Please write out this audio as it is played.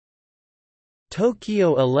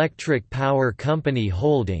Tokyo Electric Power Company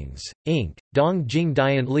Holdings, Inc.,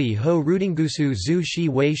 Dongjingdianli Ho Rudingusu Zushi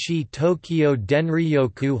Weishi Tokyo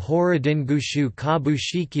Denryoku Horodingushu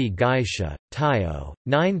Kabushiki Gaisha, Taiyo,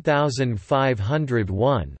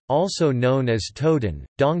 9501, also known as Toden,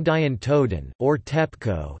 Dongdian Toden or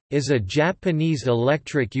TEPCO, is a Japanese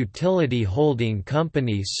electric utility holding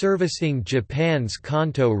company servicing Japan's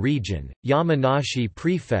Kanto region, Yamanashi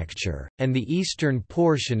Prefecture, and the eastern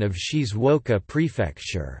portion of Shizuoka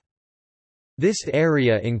Prefecture. This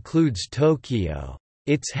area includes Tokyo.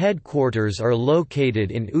 Its headquarters are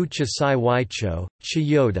located in Uchisaiwaicho,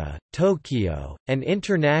 Chiyoda, Tokyo, and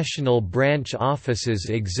international branch offices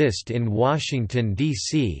exist in Washington,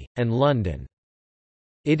 D.C., and London.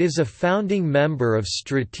 It is a founding member of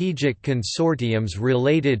strategic consortiums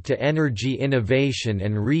related to energy innovation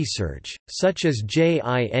and research, such as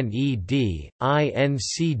JINED,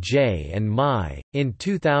 INCJ, and MI. In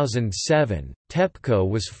 2007, TEPCO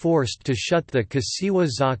was forced to shut the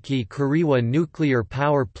Kashiwazaki Kariwa nuclear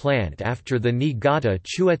power plant after the Niigata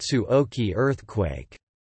Chuetsu Oki earthquake.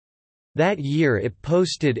 That year it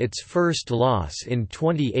posted its first loss in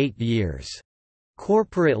 28 years.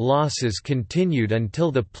 Corporate losses continued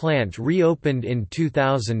until the plant reopened in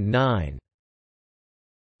 2009.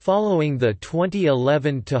 Following the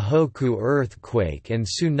 2011 Tohoku earthquake and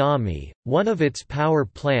tsunami, one of its power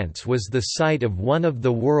plants was the site of one of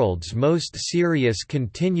the world's most serious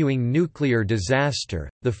continuing nuclear disaster,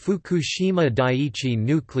 the Fukushima Daiichi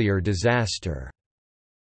nuclear disaster.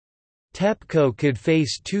 TEPCO could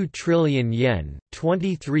face 2 trillion yen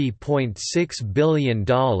 $23.6 billion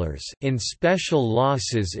in special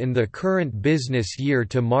losses in the current business year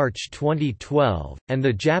to March 2012, and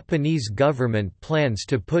the Japanese government plans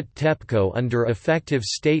to put TEPCO under effective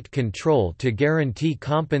state control to guarantee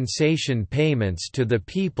compensation payments to the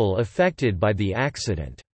people affected by the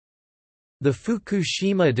accident. The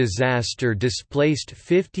Fukushima disaster displaced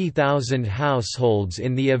 50,000 households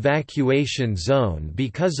in the evacuation zone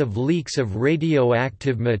because of leaks of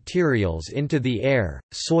radioactive materials into the air,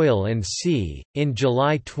 soil, and sea. In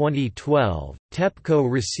July 2012, TEPCO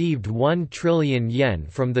received 1 trillion yen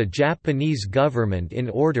from the Japanese government in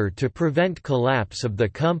order to prevent collapse of the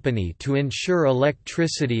company to ensure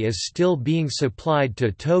electricity is still being supplied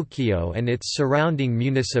to Tokyo and its surrounding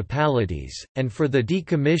municipalities, and for the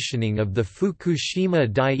decommissioning of the Fukushima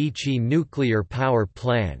Daiichi nuclear power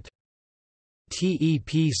plant.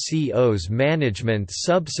 TEPCO's management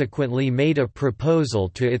subsequently made a proposal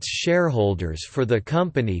to its shareholders for the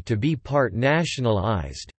company to be part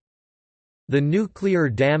nationalized. The Nuclear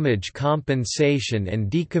Damage Compensation and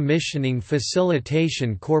Decommissioning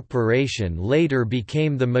Facilitation Corporation later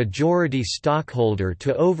became the majority stockholder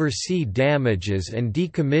to oversee damages and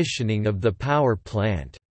decommissioning of the power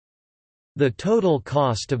plant. The total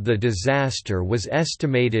cost of the disaster was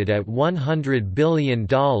estimated at $100 billion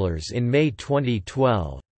in May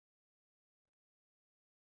 2012.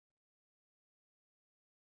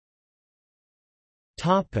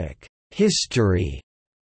 History.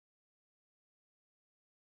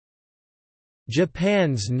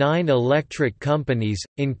 Japan's 9 electric companies,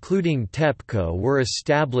 including TEPCO, were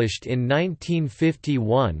established in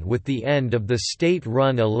 1951 with the end of the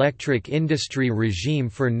state-run electric industry regime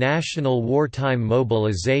for national wartime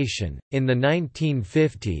mobilization. In the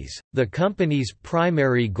 1950s, the company's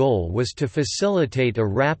primary goal was to facilitate a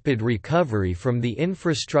rapid recovery from the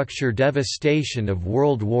infrastructure devastation of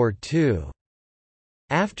World War II.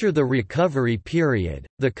 After the recovery period,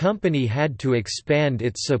 the company had to expand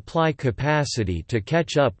its supply capacity to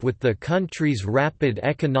catch up with the country's rapid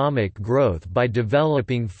economic growth by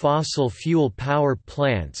developing fossil fuel power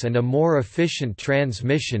plants and a more efficient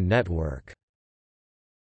transmission network.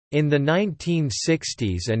 In the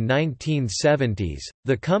 1960s and 1970s,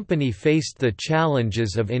 the company faced the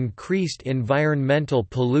challenges of increased environmental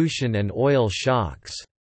pollution and oil shocks.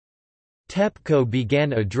 TEPCO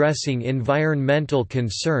began addressing environmental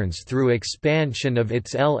concerns through expansion of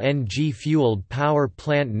its LNG-fueled power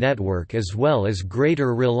plant network as well as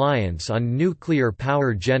greater reliance on nuclear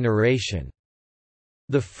power generation.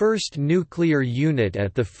 The first nuclear unit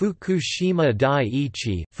at the Fukushima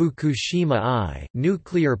Daiichi Fukushima I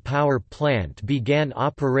nuclear power plant began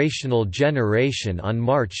operational generation on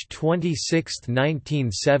March 26,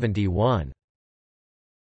 1971.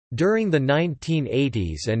 During the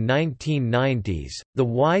 1980s and 1990s, the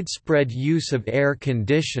widespread use of air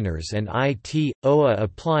conditioners and IT/OA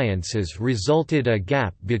appliances resulted a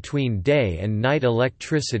gap between day and night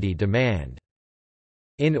electricity demand.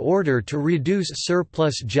 In order to reduce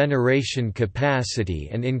surplus generation capacity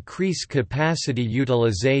and increase capacity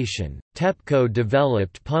utilization, TEPCO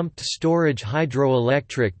developed pumped storage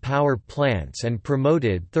hydroelectric power plants and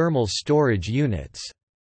promoted thermal storage units.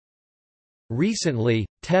 Recently,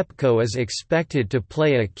 TEPCO is expected to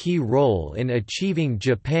play a key role in achieving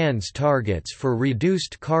Japan's targets for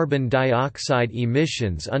reduced carbon dioxide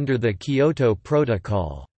emissions under the Kyoto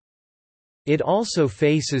Protocol. It also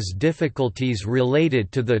faces difficulties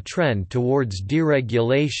related to the trend towards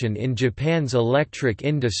deregulation in Japan's electric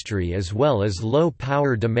industry as well as low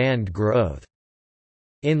power demand growth.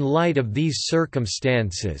 In light of these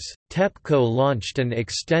circumstances, TEPCO launched an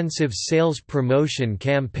extensive sales promotion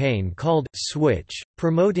campaign called "Switch",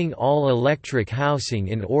 promoting all-electric housing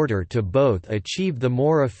in order to both achieve the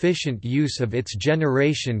more efficient use of its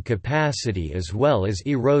generation capacity as well as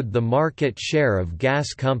erode the market share of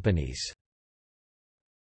gas companies.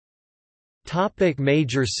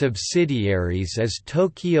 Major subsidiaries as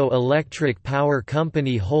Tokyo Electric Power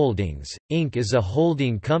Company Holdings, Inc. is a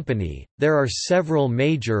holding company. There are several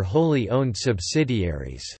major wholly owned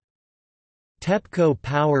subsidiaries. TEPCO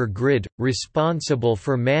Power Grid, responsible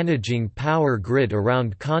for managing power grid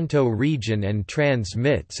around Kanto region and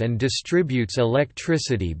transmits and distributes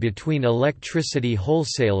electricity between electricity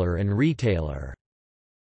wholesaler and retailer.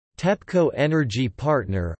 TEPCO Energy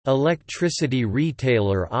Partner, electricity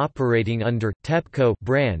retailer operating under TEPCO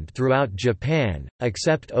brand throughout Japan,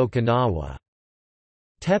 except Okinawa.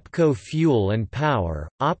 TEPCO Fuel and Power,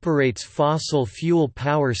 operates fossil fuel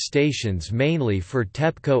power stations mainly for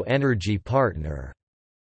TEPCO Energy Partner.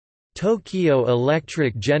 Tokyo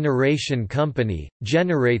Electric Generation Company,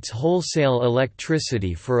 generates wholesale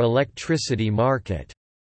electricity for electricity market.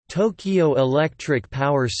 Tokyo Electric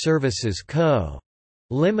Power Services Co.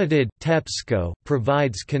 Limited (TEPCO)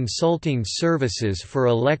 provides consulting services for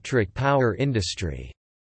electric power industry.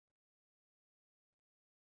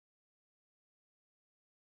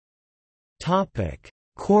 Topic: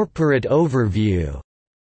 Corporate overview.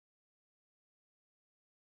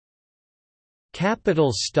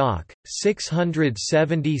 Capital stock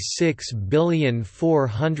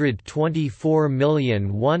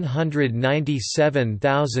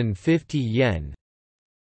 676,424,197,050 yen.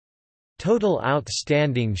 Total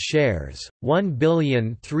outstanding shares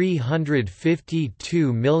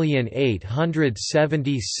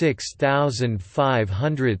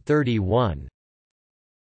 1,352,876,531.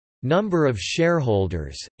 Number of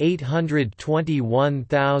shareholders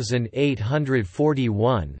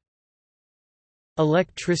 821,841.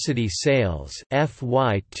 Electricity sales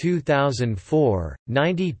FY 2004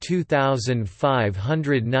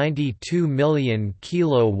 92,592 million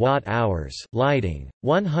kilowatt-hours, lighting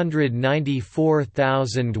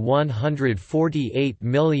 194,148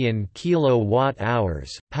 million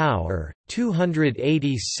kilowatt-hours, power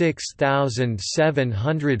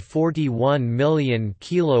 286,741 million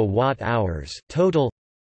kilowatt-hours total.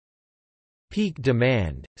 Peak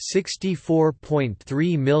demand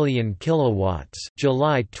 64.3 million kilowatts,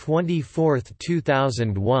 July 24,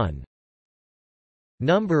 2001.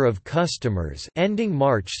 Number of customers ending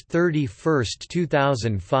March 31,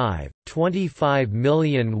 2005,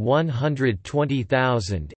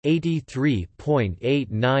 25,120,000,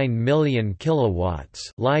 83.89 million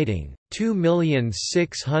kilowatts, lighting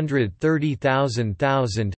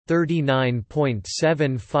 2,630,000,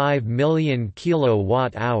 39.75 million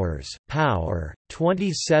kilowatt-hours, power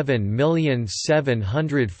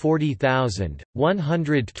 27,740,000,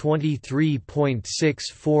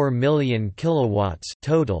 123.64 million kilowatts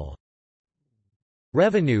total.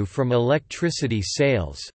 Revenue from electricity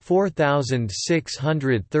sales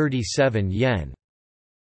 4,637 yen.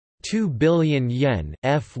 2 billion yen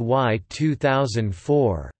FY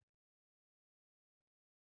 2004.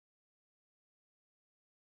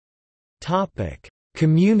 Topic: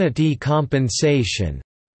 Community compensation.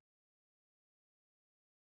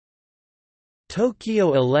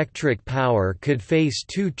 Tokyo Electric Power could face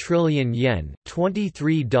 2 trillion yen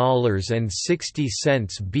 $23.60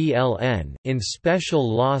 BLN in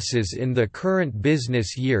special losses in the current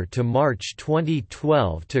business year to March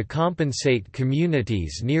 2012 to compensate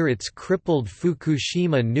communities near its crippled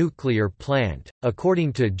Fukushima nuclear plant.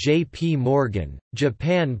 According to J.P. Morgan,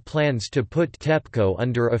 Japan plans to put TEPCO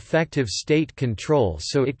under effective state control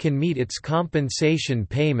so it can meet its compensation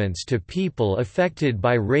payments to people affected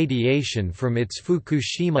by radiation from its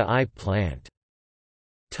Fukushima I plant.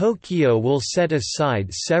 Tokyo will set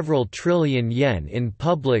aside several trillion yen in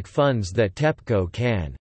public funds that TEPCO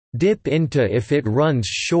can dip into if it runs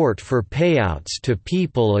short for payouts to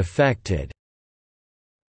people affected.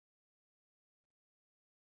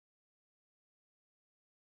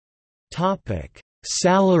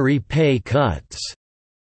 salary pay cuts.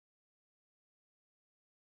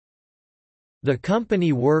 The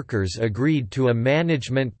company workers agreed to a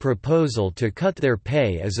management proposal to cut their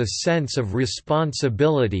pay as a sense of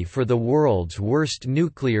responsibility for the world's worst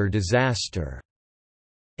nuclear disaster.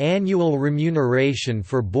 Annual remuneration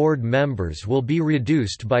for board members will be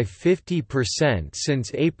reduced by 50%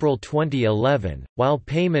 since April 2011, while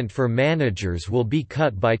payment for managers will be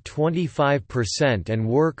cut by 25% and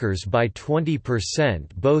workers by 20%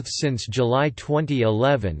 both since July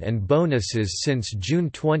 2011 and bonuses since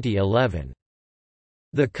June 2011.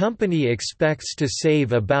 The company expects to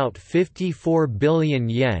save about 54 billion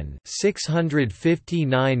yen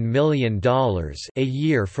 $659 million a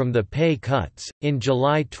year from the pay cuts. In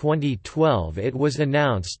July 2012 it was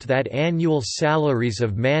announced that annual salaries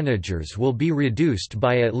of managers will be reduced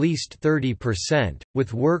by at least 30%,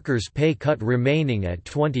 with workers' pay cut remaining at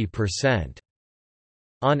 20%.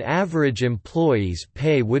 On average, employees'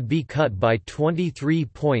 pay would be cut by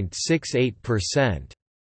 23.68%.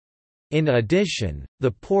 In addition,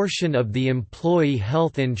 the portion of the employee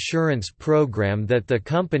health insurance program that the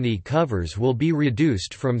company covers will be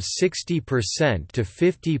reduced from 60% to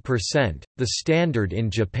 50%, the standard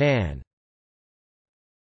in Japan.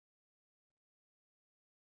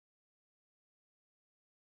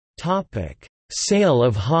 Sale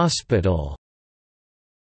of hospital.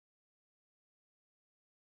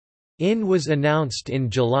 Was announced in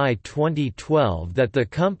July 2012 that the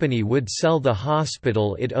company would sell the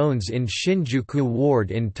hospital it owns in Shinjuku Ward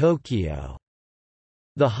in Tokyo.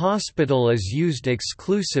 The hospital is used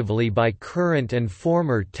exclusively by current and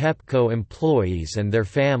former TEPCO employees and their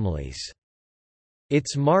families.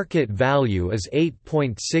 Its market value is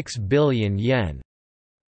 8.6 billion yen.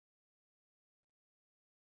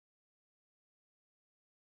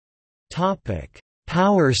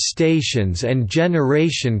 Power stations and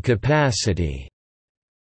generation capacity.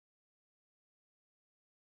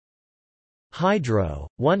 Hydro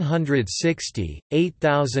 160,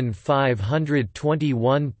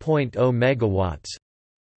 8521.0 megawatts.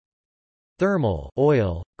 Thermal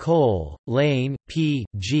oil, coal, lane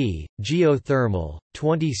 (PG), geothermal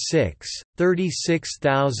 26,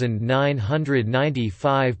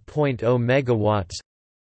 36,995.0 megawatts.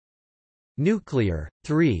 Nuclear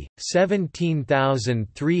 3,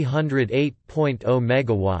 17,308.0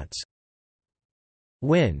 megawatts.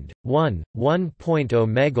 Wind 1, 1.0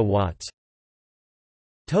 megawatts.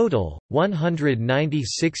 Total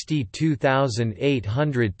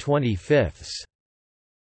 162,825.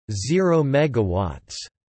 0 megawatts.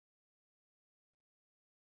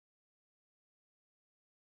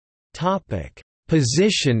 Topic: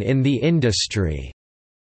 Position in the industry.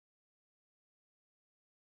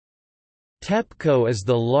 TEPCO is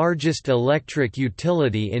the largest electric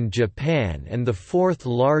utility in Japan and the fourth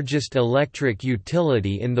largest electric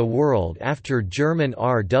utility in the world after German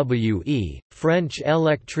RWE, French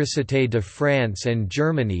Électricité de France and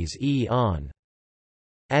Germany's E.ON.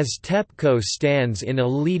 As TEPCO stands in a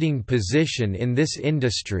leading position in this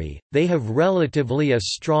industry, they have relatively a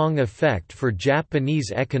strong effect for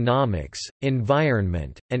Japanese economics,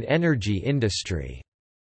 environment, and energy industry.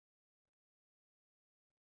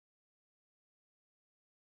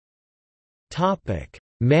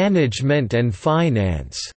 Management and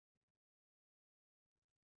finance.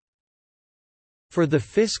 For the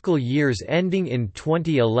fiscal years ending in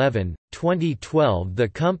 2011-2012 the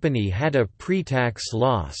company had a pre-tax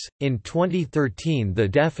loss. In 2013 the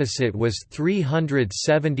deficit was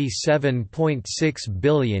 377.6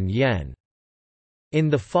 billion yen. In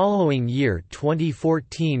the following year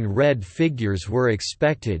 2014 red figures were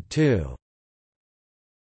expected too.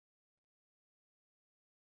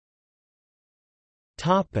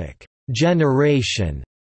 Generation.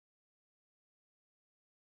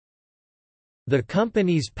 The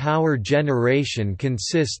company's power generation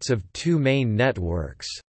consists of two main networks.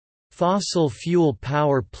 Fossil fuel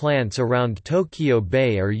power plants around Tokyo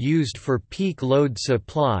Bay are used for peak load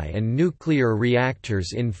supply and nuclear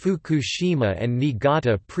reactors in Fukushima and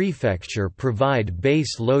Niigata Prefecture provide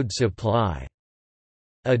base load supply.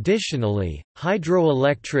 Additionally,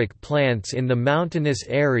 hydroelectric plants in the mountainous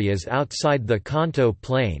areas outside the Kanto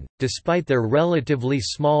Plain, despite their relatively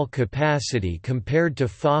small capacity compared to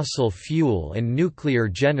fossil fuel and nuclear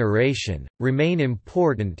generation, remain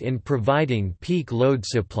important in providing peak load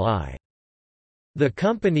supply. The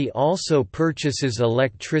company also purchases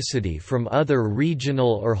electricity from other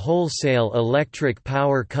regional or wholesale electric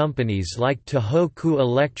power companies like Tohoku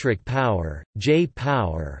Electric Power,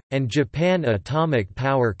 J-Power, and Japan Atomic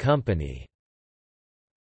Power Company.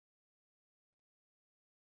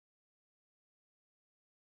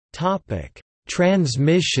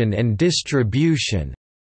 Transmission and distribution.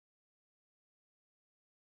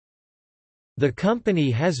 The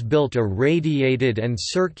company has built a radiated and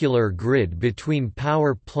circular grid between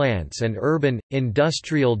power plants and urban,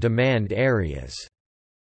 industrial demand areas.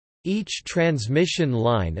 Each transmission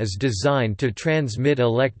line is designed to transmit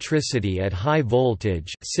electricity at high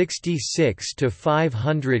voltage 66 to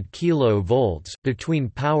 500 kV between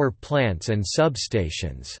power plants and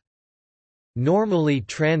substations. Normally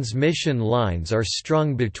transmission lines are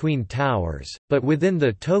strung between towers, but within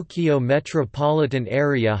the Tokyo metropolitan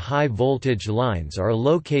area high-voltage lines are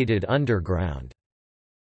located underground.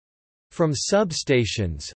 From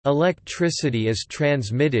substations, electricity is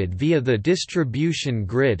transmitted via the distribution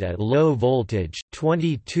grid at low voltage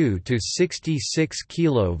 22 to 66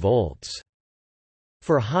 kV.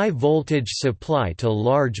 For high-voltage supply to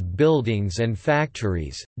large buildings and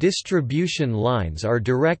factories, distribution lines are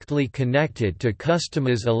directly connected to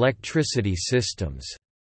customers' electricity systems.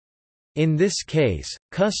 In this case,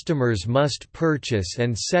 customers must purchase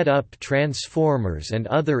and set up transformers and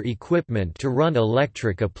other equipment to run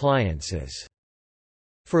electric appliances.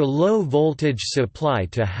 For low-voltage supply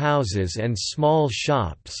to houses and small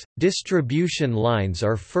shops, distribution lines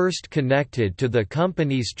are first connected to the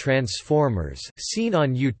company's transformers seen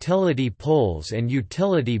on utility poles and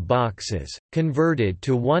utility boxes, converted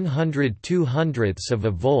to 1/200ths of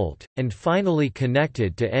a volt, and finally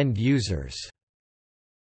connected to end users.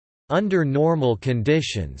 Under normal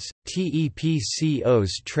conditions,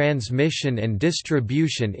 TEPCO's transmission and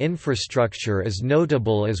distribution infrastructure is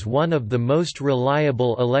notable as one of the most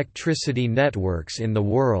reliable electricity networks in the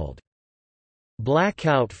world.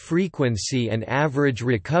 Blackout frequency and average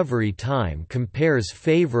recovery time compares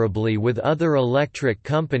favorably with other electric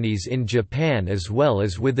companies in Japan as well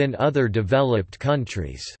as within other developed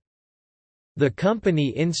countries. The company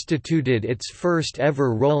instituted its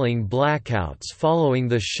first-ever rolling blackouts following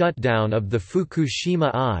the shutdown of the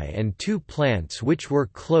Fukushima I and II plants, which were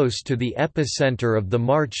close to the epicenter of the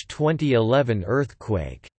March 2011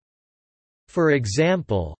 earthquake. For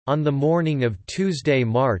example, on the morning of Tuesday,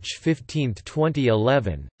 March 15,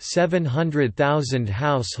 2011, 700,000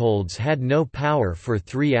 households had no power for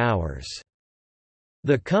 3 hours.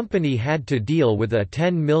 The company had to deal with a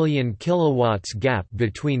 10 million kilowatts gap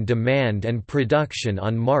between demand and production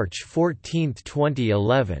on March 14,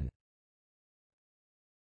 2011.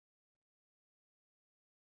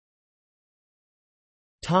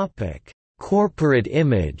 Topic: Corporate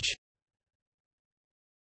image.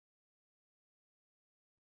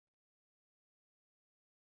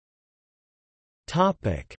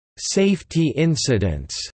 Topic: Safety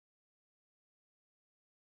incidents.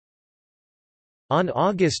 On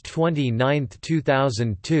August 29,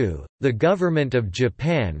 2002, the Government of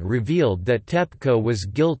Japan revealed that TEPCO was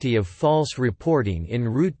guilty of false reporting in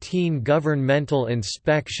routine governmental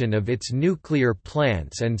inspection of its nuclear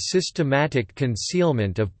plants and systematic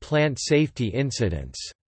concealment of plant safety incidents.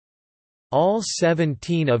 All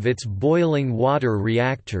 17 of its boiling water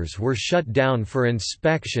reactors were shut down for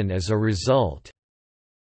inspection as a result.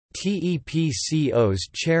 TEPCO's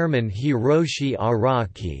chairman Hiroshi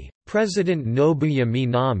Araki, President Nobuya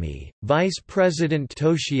Minami, Vice President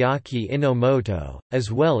Toshiaki Inomoto,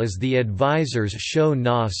 as well as the advisors Sho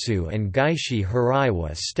Nasu and Gaishi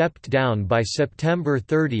Hiraiwa stepped down by September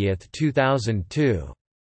 30, 2002.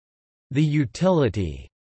 The utility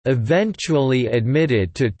eventually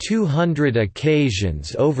admitted to 200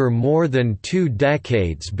 occasions over more than 2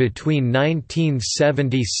 decades between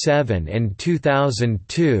 1977 and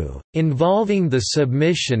 2002, involving the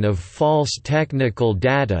submission of false technical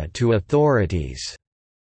data to authorities.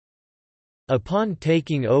 Upon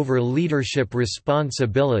taking over leadership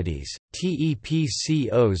responsibilities,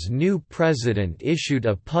 TEPCO's new president issued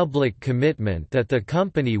a public commitment that the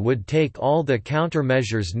company would take all the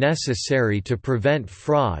countermeasures necessary to prevent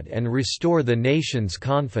fraud and restore the nation's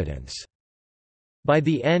confidence. By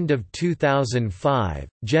the end of 2005,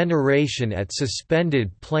 generation at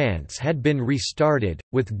suspended plants had been restarted,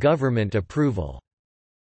 with government approval.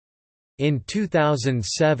 In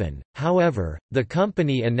 2007, however, the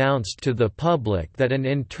company announced to the public that an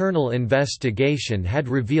internal investigation had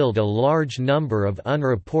revealed a large number of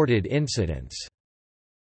unreported incidents.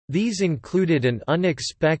 These included an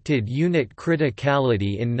unexpected unit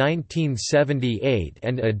criticality in 1978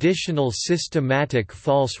 and additional systematic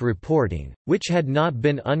false reporting, which had not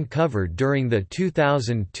been uncovered during the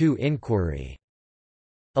 2002 inquiry.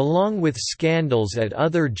 Along with scandals at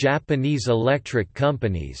other Japanese electric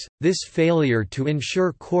companies, this failure to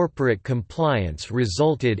ensure corporate compliance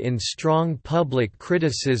resulted in strong public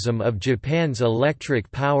criticism of Japan's electric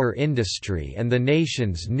power industry and the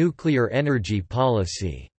nation's nuclear energy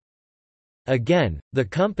policy. Again, the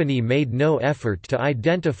company made no effort to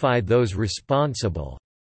identify those responsible.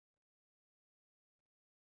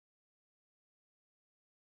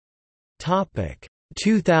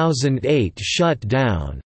 2008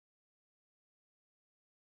 shutdown.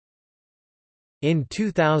 In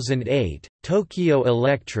 2008, Tokyo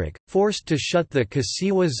Electric, forced to shut the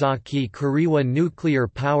Kashiwazaki-Kariwa nuclear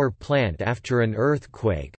power plant after an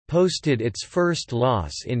earthquake, posted its first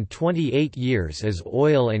loss in 28 years as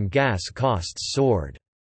oil and gas costs soared.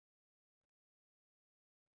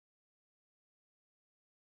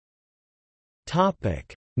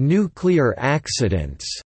 Nuclear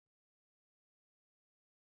accidents.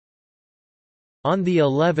 On the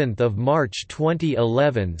 11th of March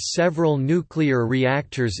 2011, several nuclear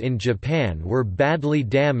reactors in Japan were badly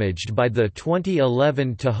damaged by the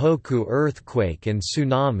 2011 Tohoku earthquake and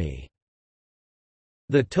tsunami.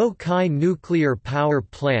 The Tokai nuclear power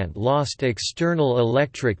plant lost external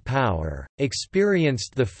electric power,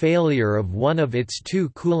 experienced the failure of one of its 2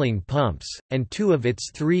 cooling pumps, and 2 of its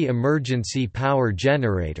 3 emergency power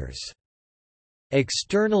generators.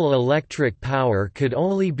 External electric power could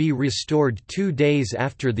only be restored 2 days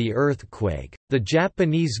after the earthquake. The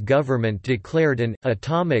Japanese government declared an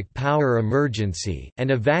atomic power emergency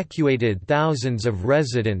and evacuated thousands of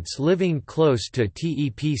residents living close to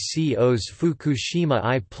TEPCO's Fukushima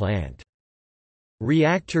I plant.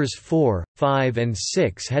 Reactors 4, 5 and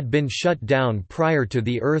 6 had been shut down prior to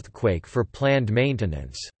the earthquake for planned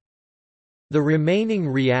maintenance. The remaining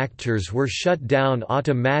reactors were shut down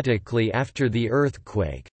automatically after the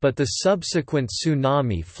earthquake, but the subsequent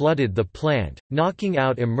tsunami flooded the plant, knocking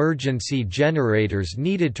out emergency generators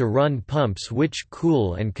needed to run pumps which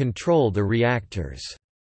cool and control the reactors.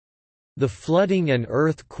 The flooding and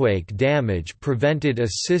earthquake damage prevented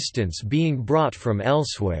assistance being brought from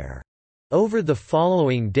elsewhere. Over the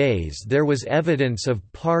following days there was evidence of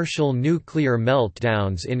partial nuclear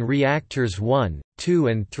meltdowns in reactors 1, 2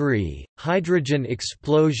 and 3. Hydrogen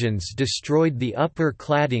explosions destroyed the upper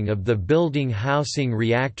cladding of the building housing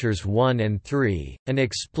reactors 1 and 3, an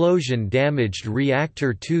explosion damaged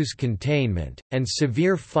reactor 2's containment, and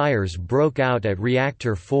severe fires broke out at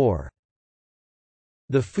reactor 4.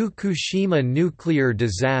 The Fukushima nuclear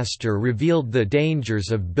disaster revealed the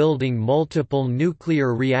dangers of building multiple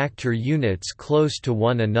nuclear reactor units close to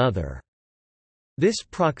one another. This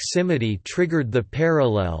proximity triggered the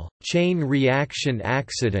parallel, chain reaction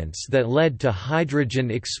accidents that led to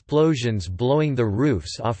hydrogen explosions blowing the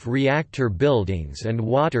roofs off reactor buildings and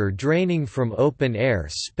water draining from open-air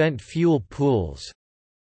spent fuel pools.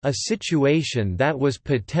 A situation that was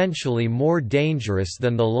potentially more dangerous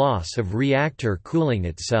than the loss of reactor cooling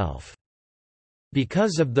itself.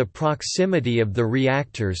 Because of the proximity of the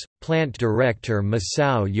reactors, plant director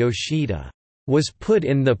Masao Yoshida was put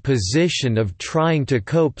in the position of trying to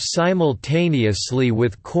cope simultaneously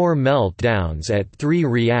with core meltdowns at 3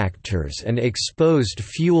 reactors and exposed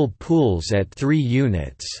fuel pools at 3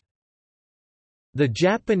 units. The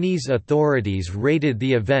Japanese authorities rated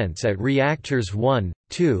the events at reactors 1,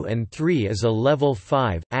 2 and 3 as a level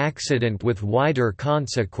 5 accident with wider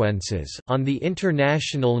consequences on the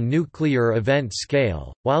International Nuclear Event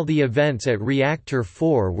Scale, while the events at reactor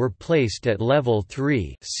 4 were placed at level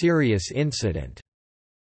 3 serious incident.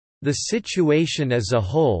 The situation as a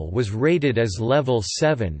whole was rated as level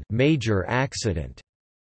 7 major accident.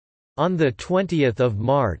 On 20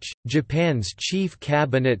 March, Japan's Chief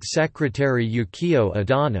Cabinet Secretary Yukio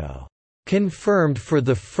Adano confirmed for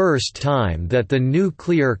the first time that the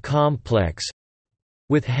nuclear complex,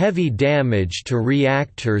 with heavy damage to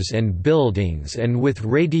reactors and buildings and with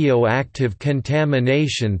radioactive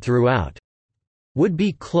contamination throughout, would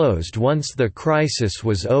be closed once the crisis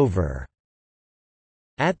was over.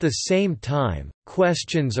 At the same time,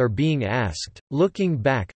 questions are being asked, looking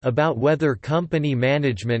back, about whether company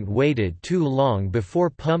management waited too long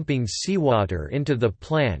before pumping seawater into the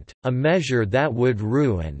plant, a measure that would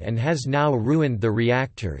ruin and has now ruined the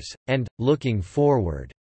reactors, and, looking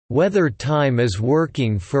forward, whether time is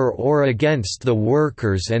working for or against the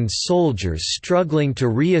workers and soldiers struggling to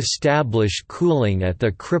re-establish cooling at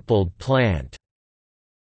the crippled plant.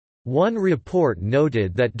 One report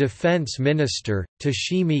noted that Defense Minister,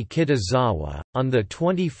 Toshimi Kitazawa, on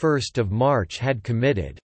 21 March had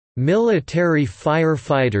committed military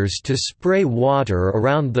firefighters to spray water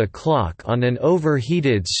around the clock on an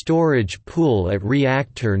overheated storage pool at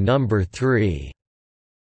reactor number 3.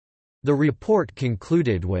 The report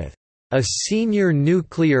concluded with a senior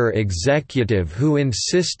nuclear executive who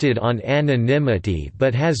insisted on anonymity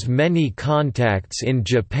but has many contacts in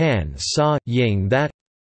Japan saying that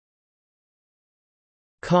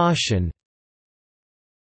caution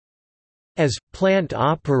as plant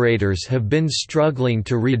operators have been struggling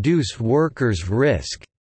to reduce workers' risk,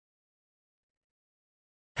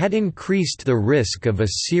 had increased the risk of a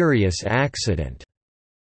serious accident.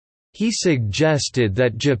 He suggested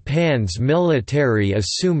that Japan's military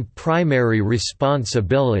assume primary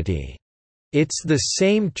responsibility. It's the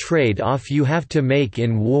same trade-off you have to make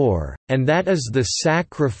in war, and that is the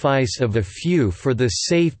sacrifice of a few for the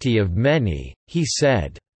safety of many, he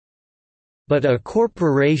said. But a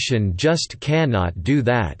corporation just cannot do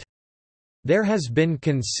that. There has been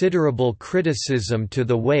considerable criticism to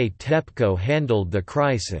the way TEPCO handled the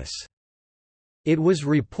crisis. It was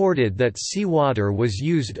reported that seawater was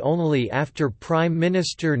used only after Prime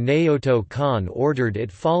Minister Naoto Kan ordered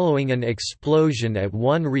it following an explosion at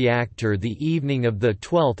one reactor the evening of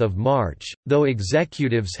 12 March, though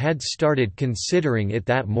executives had started considering it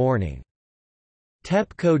that morning.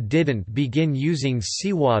 TEPCO didn't begin using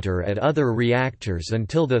seawater at other reactors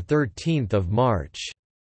until 13 March.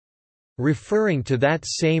 Referring to that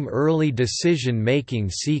same early decision-making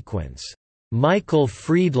sequence, Michael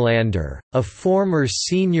Friedlander, a former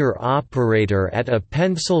senior operator at a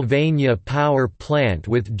Pennsylvania power plant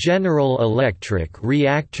with General Electric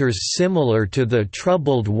reactors similar to the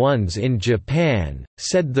troubled ones in Japan,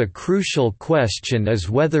 said the crucial question is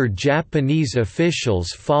whether Japanese officials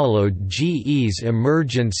followed GE's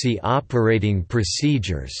emergency operating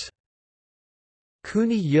procedures.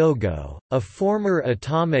 Kuni Yogo, a former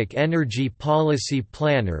atomic energy policy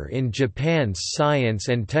planner in Japan's Science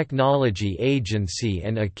and Technology Agency,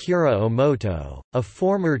 and Akira Omoto, a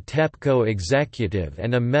former TEPCO executive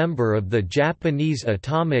and a member of the Japanese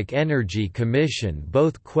Atomic Energy Commission,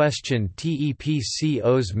 both questioned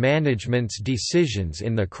TEPCO's management's decisions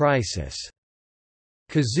in the crisis.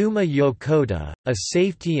 Kazuma Yokota, a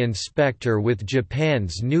safety inspector with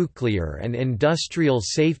Japan's Nuclear and Industrial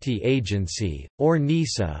Safety Agency, or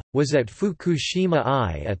NISA, was at Fukushima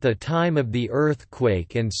I at the time of the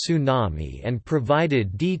earthquake and tsunami and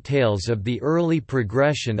provided details of the early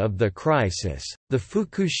progression of the crisis. The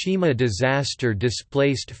Fukushima disaster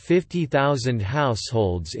displaced 50,000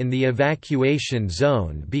 households in the evacuation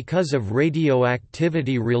zone because of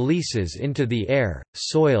radioactivity releases into the air,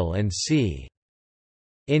 soil, and sea.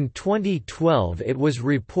 In 2012 it was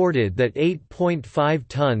reported that 8.5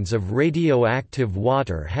 tons of radioactive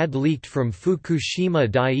water had leaked from Fukushima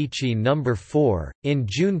Daiichi No. 4. In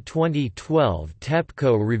June 2012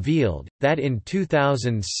 TEPCO revealed that in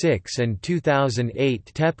 2006 and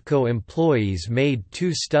 2008 TEPCO employees made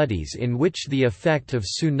 2 studies in which the effect of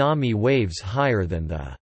tsunami waves higher than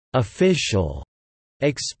the official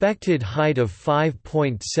expected height of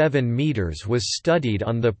 5.7 meters was studied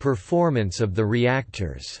on the performance of the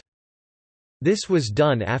reactors. This was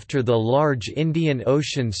done after the large Indian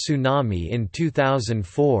Ocean tsunami in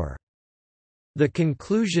 2004. The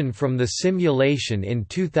conclusion from the simulation in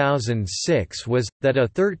 2006 was, that a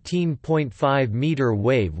 13.5-meter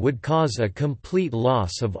wave would cause a complete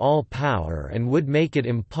loss of all power and would make it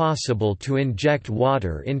impossible to inject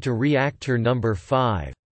water into reactor number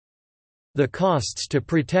 5. The costs to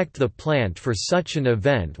protect the plant for such an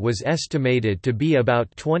event was estimated to be about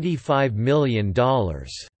 $25 million.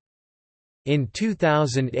 In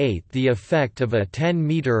 2008 the effect of a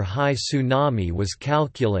 10-meter high tsunami was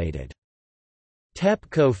calculated.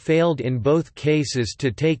 TEPCO failed in both cases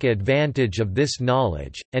to take advantage of this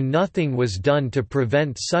knowledge, and nothing was done to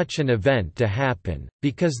prevent such an event to happen,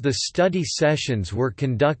 because the study sessions were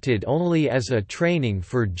conducted only as a training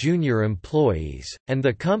for junior employees, and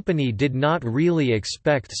the company did not really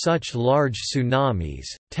expect such large tsunamis.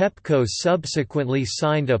 TEPCO subsequently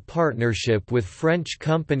signed a partnership with French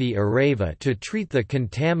company Areva to treat the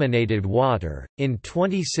contaminated water. In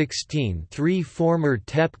 2016, 3 former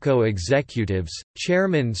TEPCO executives,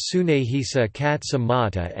 Chairman Tsunehisa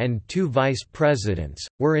Katsumata and 2 vice presidents,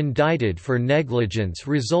 were indicted for negligence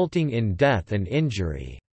resulting in death and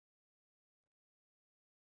injury.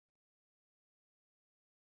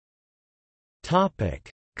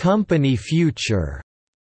 Company future.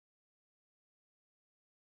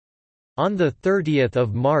 On 30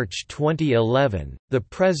 March 2011, the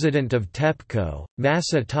president of TEPCO,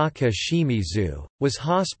 Masataka Shimizu, was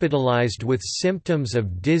hospitalized with symptoms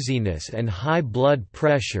of dizziness and high blood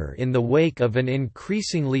pressure in the wake of an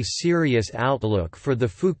increasingly serious outlook for the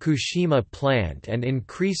Fukushima plant and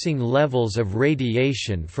increasing levels of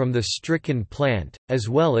radiation from the stricken plant, as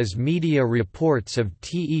well as media reports of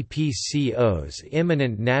TEPCO's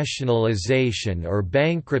imminent nationalization or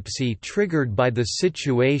bankruptcy triggered by the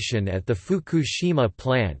situation at the Fukushima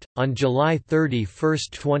plant. On July 31,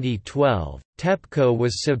 2012, TEPCO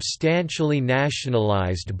was substantially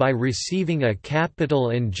nationalized by receiving a capital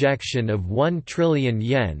injection of 1 trillion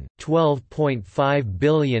yen $12.5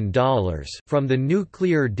 billion from the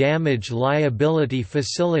Nuclear Damage Liability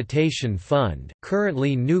Facilitation Fund,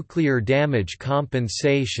 currently Nuclear Damage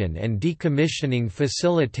Compensation and Decommissioning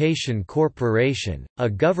Facilitation Corporation, a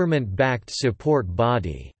government-backed support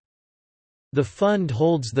body. The fund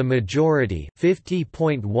holds the majority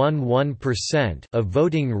 (50.11%) of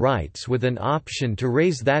voting rights with an option to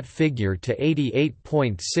raise that figure to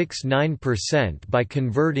 88.69% by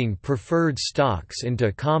converting preferred stocks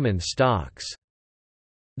into common stocks.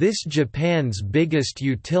 This Japan's biggest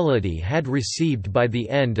utility had received by the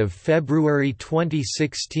end of February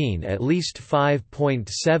 2016 at least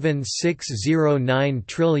 5.7609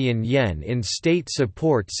 trillion yen in state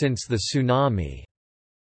support since the tsunami.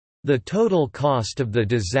 The total cost of the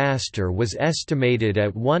disaster was estimated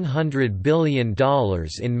at $100 billion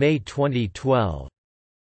in May 2012.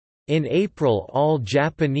 In April, all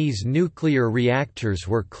Japanese nuclear reactors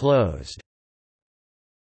were closed.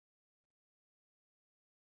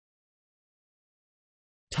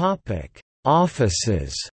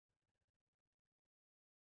 Offices.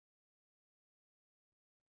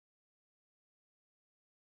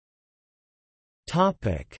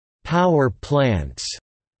 Power plants.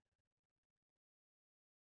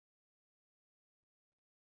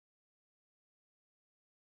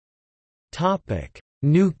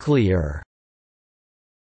 Nuclear.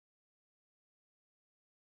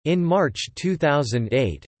 In March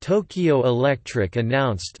 2008, Tokyo Electric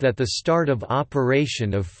announced that the start of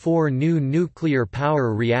operation of 4 new nuclear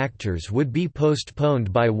power reactors would be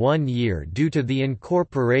postponed by 1 year due to the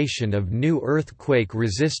incorporation of new earthquake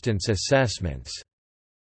resistance assessments.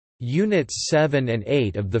 Units 7 and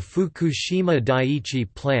 8 of the Fukushima Daiichi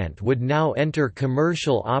plant would now enter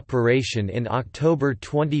commercial operation in October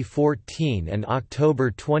 2014 and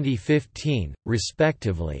October 2015,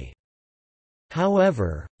 respectively.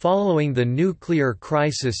 However, following the nuclear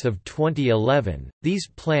crisis of 2011, these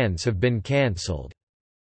plans have been cancelled.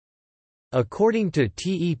 According to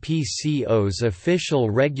TEPCO's official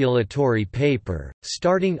regulatory paper,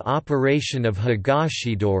 starting operation of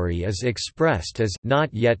Higashidori is expressed as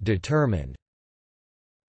not yet determined.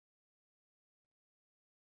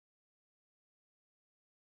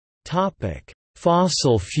 Topic: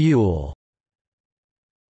 Fossil fuel.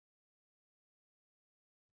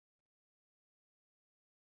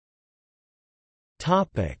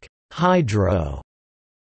 Topic: Hydro.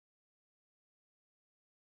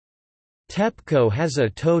 TEPCO has a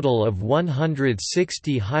total of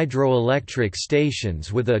 160 hydroelectric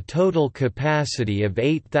stations with a total capacity of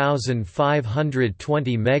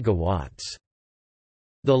 8,520 MW.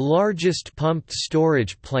 The largest pumped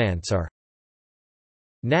storage plants are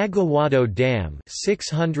Nagawado Dam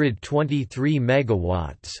 623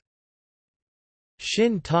 MW,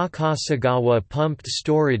 Shin Takasagawa Pumped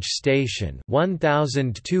Storage Station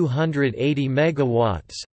 1,280 MW,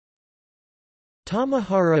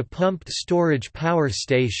 Tamahara Pumped Storage Power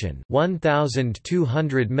Station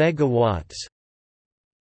 1,200 MW,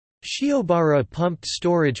 Shiobara Pumped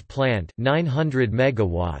Storage Plant 900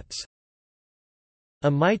 MW,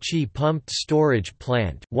 Amaichi Pumped Storage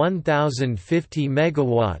Plant 1,050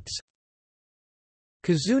 MW,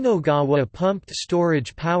 Kazunogawa Pumped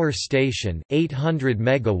Storage Power Station 800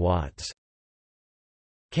 MW,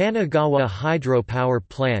 Kanagawa Hydropower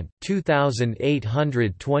Plant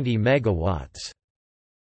 2,820 MW.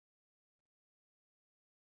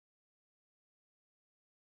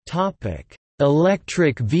 Topic: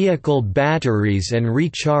 Electric vehicle batteries and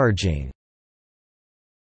recharging.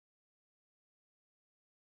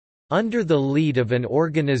 Under the lead of an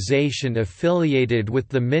organization affiliated with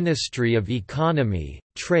the Ministry of Economy,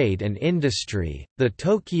 Trade and Industry, the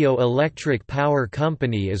Tokyo Electric Power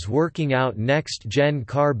Company is working out next-gen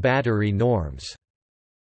car battery norms.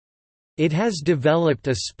 It has developed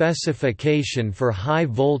a specification for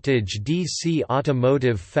high-voltage DC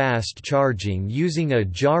automotive fast charging using a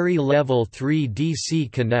JARI Level 3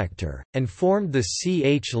 DC connector, and formed the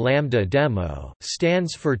CH Lambda Demo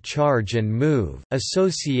stands for Charge and Move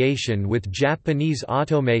association with Japanese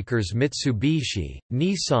automakers Mitsubishi,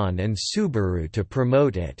 Nissan and Subaru to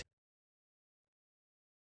promote it.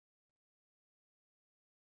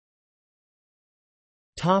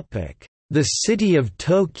 The City of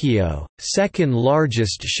Tokyo, second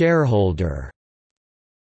largest shareholder.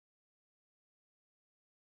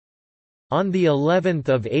 On the 11th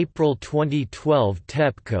of April 2012,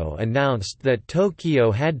 TEPCO announced that Tokyo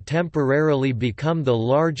had temporarily become the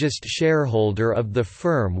largest shareholder of the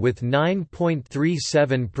firm with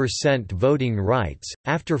 9.37% voting rights,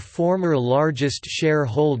 after former largest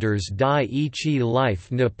shareholders Dai-ichi Life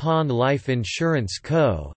Nippon Life Insurance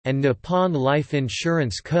Co., and Nippon Life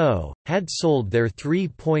Insurance Co., had sold their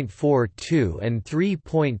 3.42 and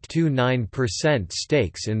 3.29%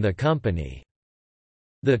 stakes in the company.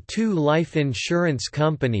 The two life insurance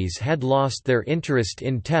companies had lost their interest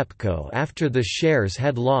in TEPCO after the shares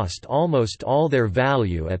had lost almost all their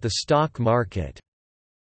value at the stock market.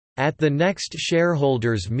 At the next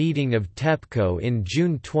shareholders' meeting of TEPCO in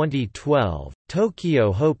June 2012,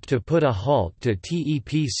 Tokyo hoped to put a halt to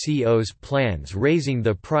TEPCO's plans raising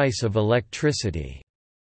the price of electricity.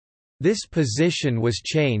 This position was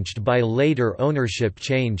changed by later ownership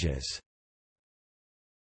changes.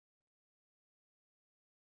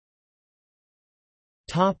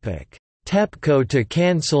 TEPCO to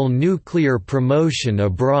cancel nuclear promotion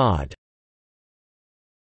abroad.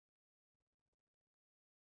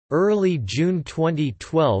 Early June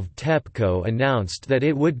 2012, TEPCO announced that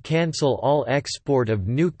it would cancel all export of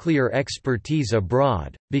nuclear expertise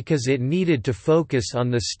abroad, because it needed to focus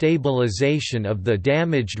on the stabilization of the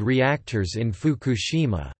damaged reactors in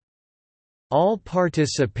Fukushima. All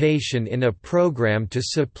participation in a program to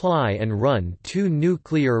supply and run 2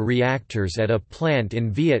 nuclear reactors at a plant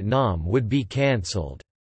in Vietnam would be cancelled.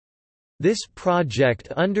 This project,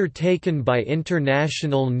 undertaken by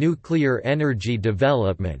International Nuclear Energy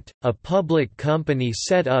Development, a public company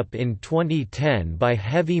set up in 2010 by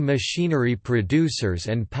heavy machinery producers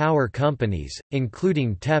and power companies,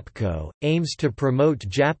 including TEPCO, aims to promote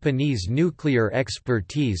Japanese nuclear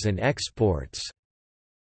expertise and exports.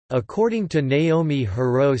 According to Naomi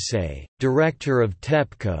Hirose, director of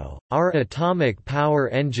TEPCO, our atomic power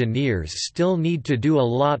engineers still need to do a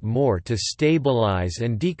lot more to stabilize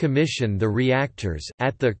and decommission the reactors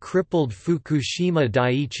at the crippled Fukushima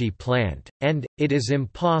Daiichi plant, and it is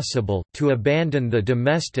impossible to abandon the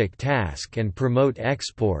domestic task and promote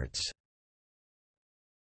exports.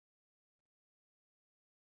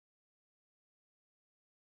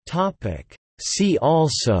 See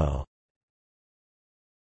also: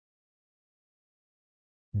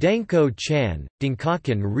 Denko-chan,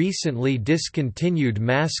 Dinkaken, recently discontinued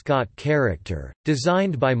mascot character,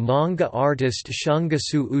 designed by manga artist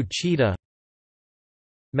Shungasu Uchida.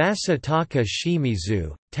 Masataka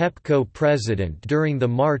Shimizu, TEPCO president during the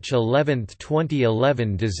March 11,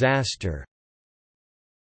 2011 disaster.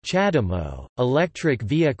 Chademo, electric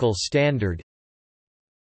vehicle standard.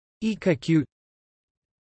 Ikakute.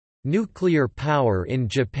 Nuclear power in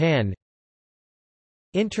Japan.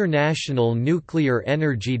 International Nuclear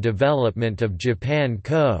Energy Development of Japan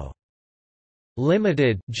Co.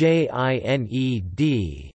 Limited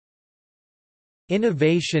 (JINED).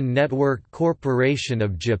 Innovation Network Corporation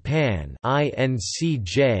of Japan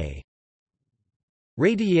 (INCJ).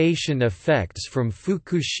 Radiation effects from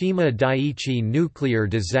Fukushima Daiichi nuclear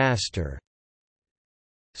disaster.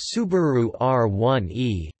 Subaru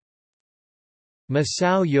R1E.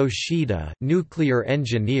 Masao Yoshida, nuclear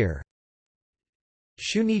engineer.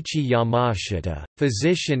 Shunichi Yamashita,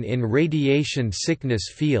 physician in radiation sickness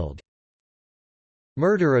field.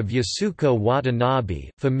 Murder of Yasuko Watanabe,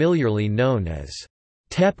 familiarly known as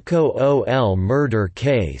TEPCO OL murder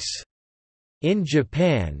case in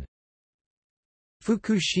Japan.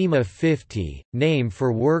 Fukushima 50, name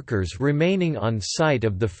for workers remaining on site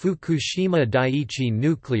of the Fukushima Daiichi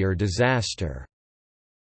nuclear disaster.